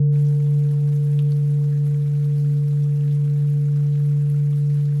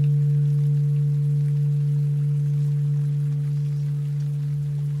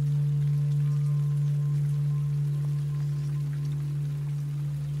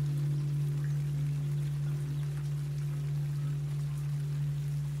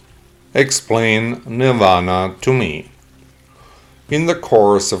Explain Nirvana to me. In the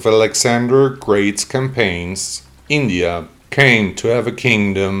course of Alexander the Great's campaigns, India came to have a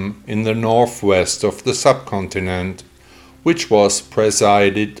kingdom in the northwest of the subcontinent, which was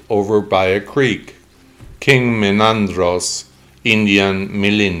presided over by a Greek, King Menandros, Indian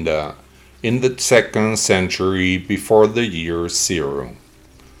Milinda, in the 2nd century before the year 0.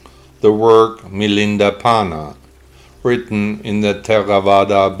 The work Milindapana, written in the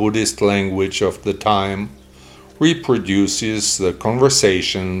Theravada Buddhist language of the time, reproduces the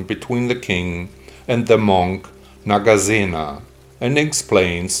conversation between the king and the monk Nagasena and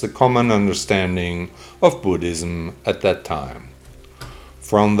explains the common understanding of Buddhism at that time.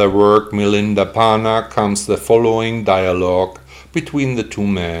 From the work Milindapana comes the following dialogue between the two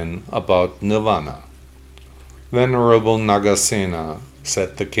men about Nirvana. Venerable Nagasena,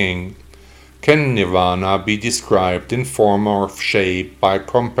 said the king, can Nirvana be described in form or shape by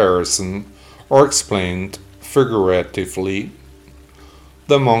comparison or explained figuratively?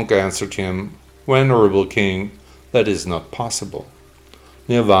 The monk answered him, Venerable king, that is not possible.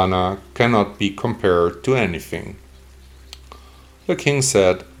 Nirvana cannot be compared to anything. The king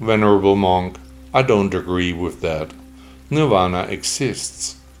said, Venerable monk, I don't agree with that. Nirvana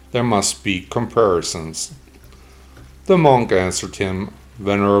exists. There must be comparisons. The monk answered him,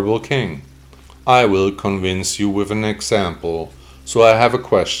 Venerable king, I will convince you with an example, so I have a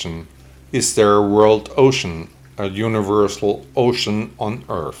question. Is there a world ocean, a universal ocean on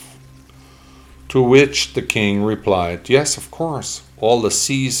earth? To which the king replied, Yes, of course, all the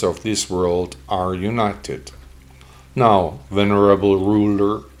seas of this world are united. Now, venerable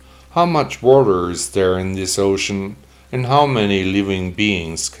ruler, how much water is there in this ocean, and how many living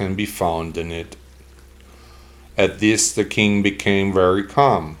beings can be found in it? At this the king became very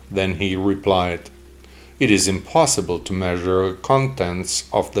calm. Then he replied, It is impossible to measure the contents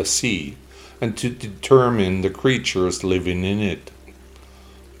of the sea and to determine the creatures living in it.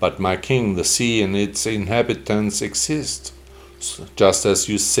 But my king, the sea and its inhabitants exist, just as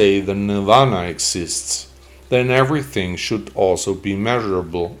you say the Nirvana exists. Then everything should also be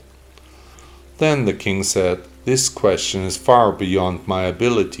measurable. Then the king said, This question is far beyond my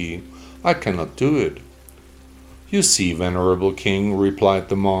ability. I cannot do it. You see, venerable king, replied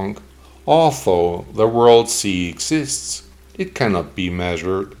the monk, although the world sea exists, it cannot be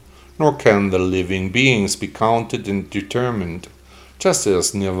measured, nor can the living beings be counted and determined, just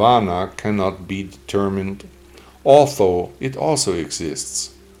as Nirvana cannot be determined, although it also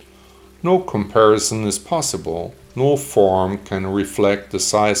exists. No comparison is possible, no form can reflect the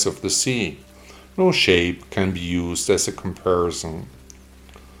size of the sea, no shape can be used as a comparison.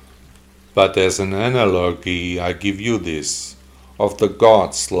 But as an analogy I give you this. Of the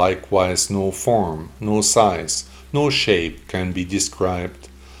gods likewise no form, no size, no shape can be described.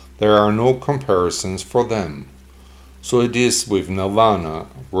 There are no comparisons for them. So it is with Nirvana,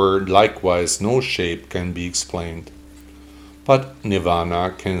 where likewise no shape can be explained. But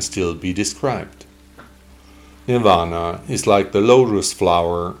Nirvana can still be described. Nirvana is like the lotus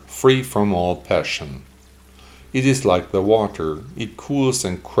flower, free from all passion. It is like the water, it cools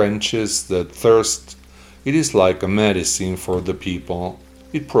and quenches the thirst. It is like a medicine for the people,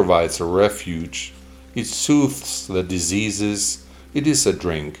 it provides a refuge, it soothes the diseases, it is a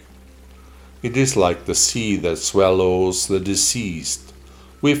drink. It is like the sea that swallows the deceased.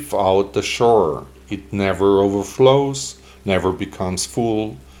 Without the shore, it never overflows, never becomes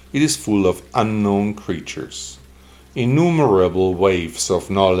full, it is full of unknown creatures. Innumerable waves of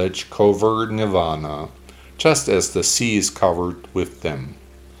knowledge cover Nirvana, just as the sea is covered with them.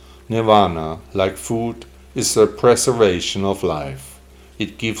 Nirvana, like food, is the preservation of life.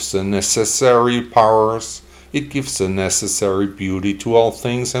 It gives the necessary powers, it gives the necessary beauty to all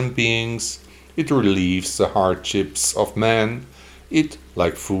things and beings, it relieves the hardships of man, it,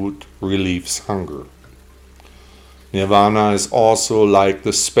 like food, relieves hunger. Nirvana is also like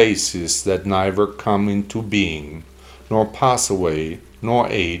the spaces that neither come into being, nor pass away, nor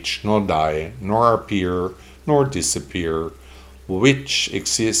age, nor die, nor appear, nor disappear, which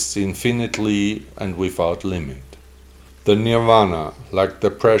exists infinitely and without limit. The Nirvana, like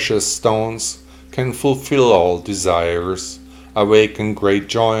the precious stones, can fulfill all desires, awaken great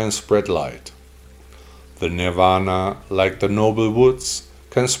joy and spread light. The Nirvana, like the noble woods,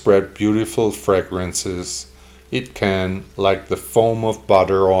 can spread beautiful fragrances. It can, like the foam of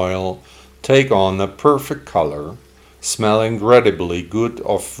butter oil, take on a perfect color, smell incredibly good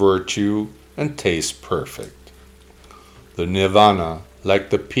of virtue, and taste perfect. The Nirvana, like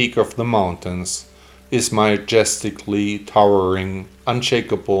the peak of the mountains, is majestically towering,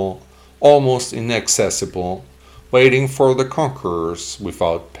 unshakable, almost inaccessible, waiting for the conquerors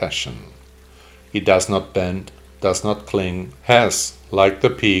without passion. It does not bend, does not cling, has, like the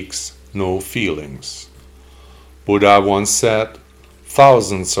peaks, no feelings. Buddha once said,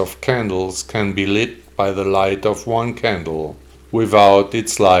 "Thousands of candles can be lit by the light of one candle without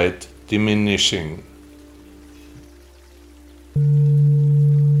its light diminishing."